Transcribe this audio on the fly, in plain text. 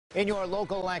In your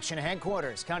local election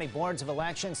headquarters, county boards of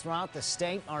elections throughout the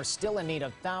state are still in need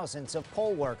of thousands of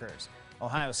poll workers.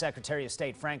 Ohio Secretary of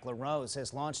State Frank LaRose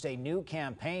has launched a new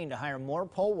campaign to hire more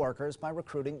poll workers by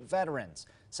recruiting veterans.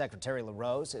 Secretary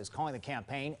LaRose is calling the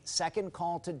campaign Second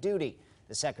Call to Duty.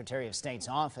 The Secretary of State's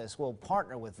office will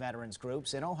partner with veterans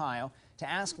groups in Ohio to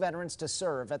ask veterans to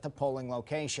serve at the polling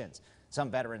locations.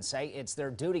 Some veterans say it's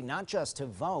their duty not just to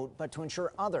vote, but to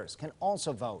ensure others can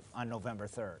also vote on November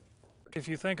 3rd. If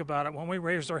you think about it, when we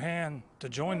raised our hand to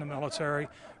join the military,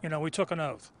 we took an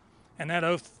oath, and that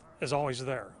oath is always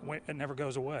there. It never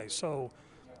goes away. So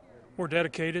we're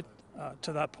dedicated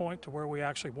to that point, to where we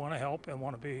actually want to help and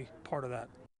want to be part of that.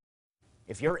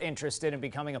 If you're interested in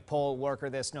becoming a poll worker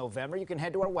this November, you can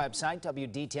head to our website,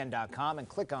 WD10.com, and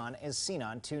click on As Seen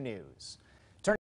on 2 News.